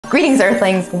Greetings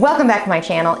Earthlings, welcome back to my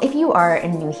channel. If you are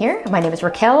new here, my name is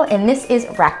Raquel and this is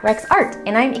Rex Art,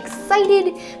 and I'm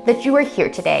excited that you are here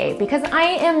today because I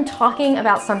am talking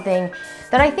about something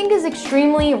that I think is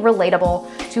extremely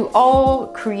relatable to all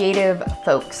creative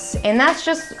folks, and that's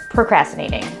just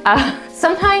procrastinating.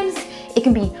 Sometimes it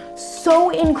can be so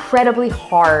incredibly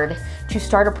hard to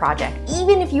start a project,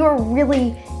 even if you're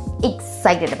really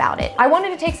excited about it. I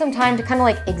wanted to take some time to kind of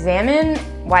like examine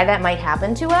why that might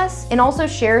happen to us and also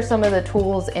share some of the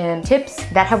tools and tips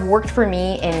that have worked for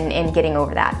me in getting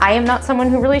over that. I am not someone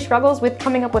who really struggles with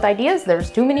coming up with ideas. There's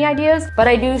too many ideas, but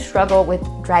I do struggle with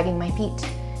dragging my feet.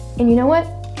 And you know what?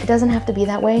 It doesn't have to be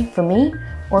that way for me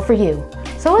or for you.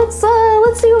 So let's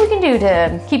see what we can do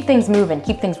to keep things moving,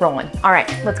 keep things rolling. All right,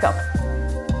 let's go.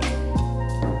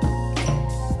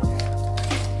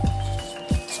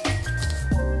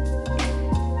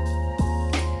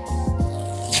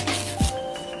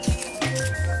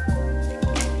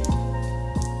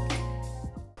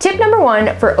 Tip number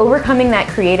one for overcoming that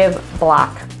creative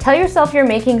block. Tell yourself you're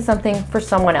making something for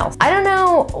someone else. I don't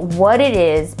know what it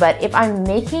is, but if I'm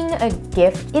making a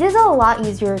gift, it is a lot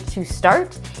easier to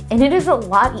start and it is a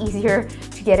lot easier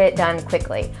to get it done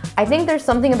quickly. I think there's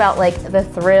something about like the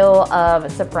thrill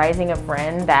of surprising a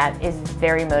friend that is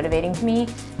very motivating to me,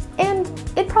 and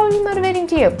it'd probably be motivating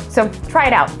to you. So try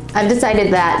it out. I've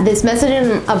decided that this message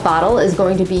in a bottle is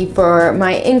going to be for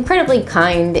my incredibly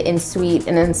kind and sweet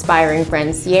and inspiring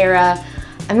friend, Sierra.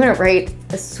 I'm gonna write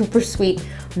a super sweet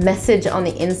message on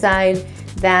the inside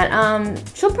that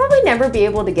she'll probably never be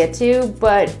able to get to,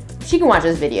 but she can watch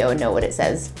this video and know what it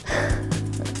says.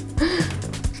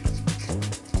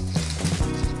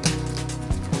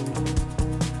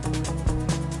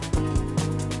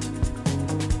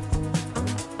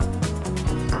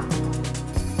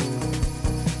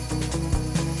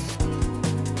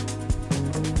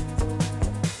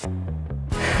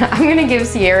 I'm gonna give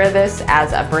Sierra this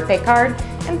as a birthday card,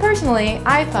 and personally,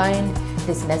 I find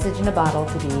this message in a bottle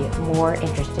to be more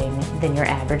interesting than your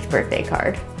average birthday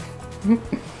card.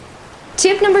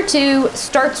 Tip number two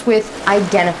starts with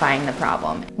identifying the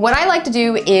problem. What I like to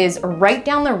do is write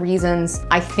down the reasons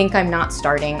I think I'm not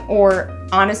starting, or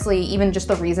honestly, even just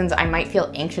the reasons I might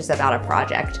feel anxious about a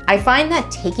project. I find that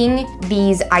taking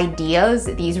these ideas,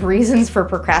 these reasons for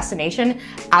procrastination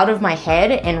out of my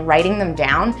head and writing them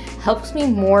down helps me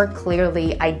more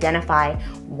clearly identify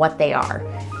what they are.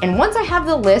 And once I have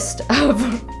the list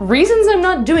of reasons I'm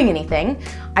not doing anything,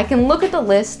 I can look at the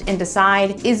list and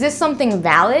decide, is this something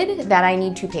valid that I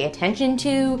need to pay attention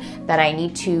to, that I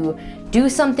need to do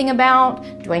something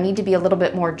about? Do I need to be a little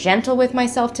bit more gentle with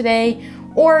myself today?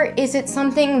 Or is it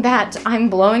something that I'm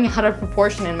blowing out of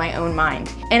proportion in my own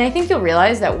mind? And I think you'll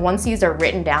realize that once these are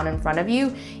written down in front of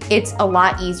you, it's a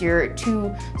lot easier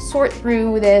to sort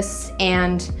through this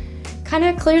and kind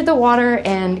of clear the water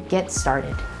and get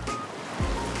started.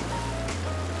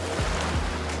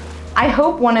 I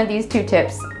hope one of these two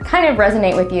tips kind of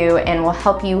resonate with you and will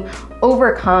help you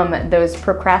overcome those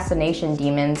procrastination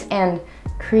demons and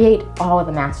create all of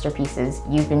the masterpieces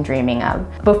you've been dreaming of.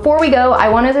 Before we go, I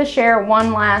wanted to share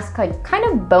one last kind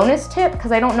of bonus tip,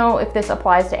 because I don't know if this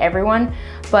applies to everyone,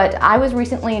 but I was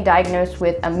recently diagnosed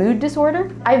with a mood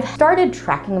disorder. I've started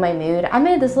tracking my mood. I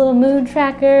made this little mood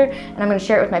tracker and I'm gonna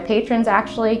share it with my patrons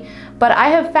actually, but I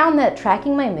have found that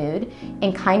tracking my mood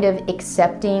and kind of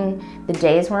accepting the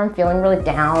days where I'm feeling really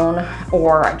down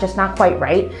or just not quite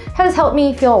right has helped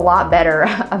me feel a lot better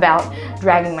about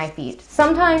dragging my feet.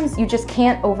 Sometimes you just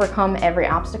can't overcome every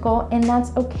obstacle, and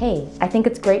that's okay. I think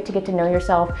it's great to get to know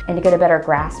yourself and to get a better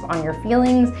grasp on your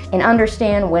feelings and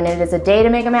understand when it is a day to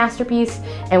make a masterpiece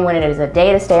and when it is a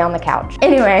day to stay on the couch.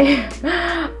 Anyway,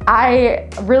 I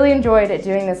really enjoyed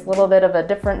doing this little bit of a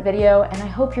different video, and I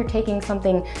hope you're taking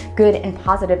something good and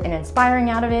positive and inspiring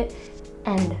out of it.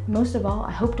 And most of all,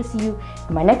 I hope to see you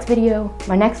in my next video,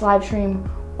 my next live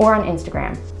stream, or on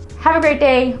Instagram. Have a great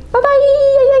day. Bye-bye.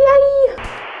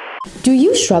 Do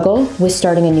you struggle with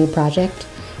starting a new project?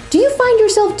 Do you find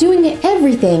yourself doing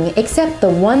everything except the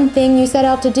one thing you set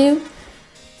out to do?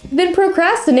 Then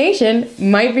procrastination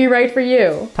might be right for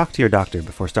you. Talk to your doctor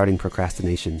before starting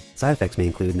procrastination. Side effects may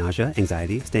include nausea,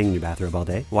 anxiety, staying in your bathrobe all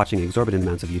day, watching exorbitant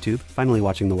amounts of YouTube, finally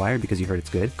watching The Wire because you heard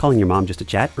it's good, calling your mom just to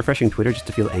chat, refreshing Twitter just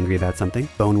to feel angry about something,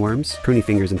 bone worms, pruny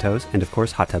fingers and toes, and of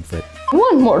course, hot tub foot.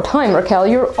 One more time, Raquel,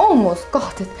 you're almost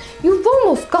got it. You've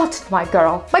almost got it, my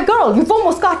girl. My girl, you've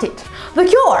almost got it. The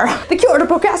cure to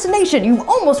procrastination. You've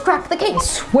almost cracked the case.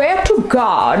 Swear to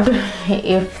God,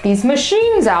 if these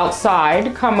machines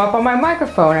outside come up on my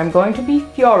microphone, I'm going to be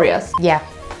furious. Yeah.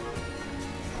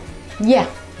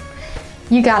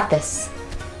 You got this.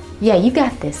 Yeah, you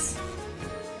got this.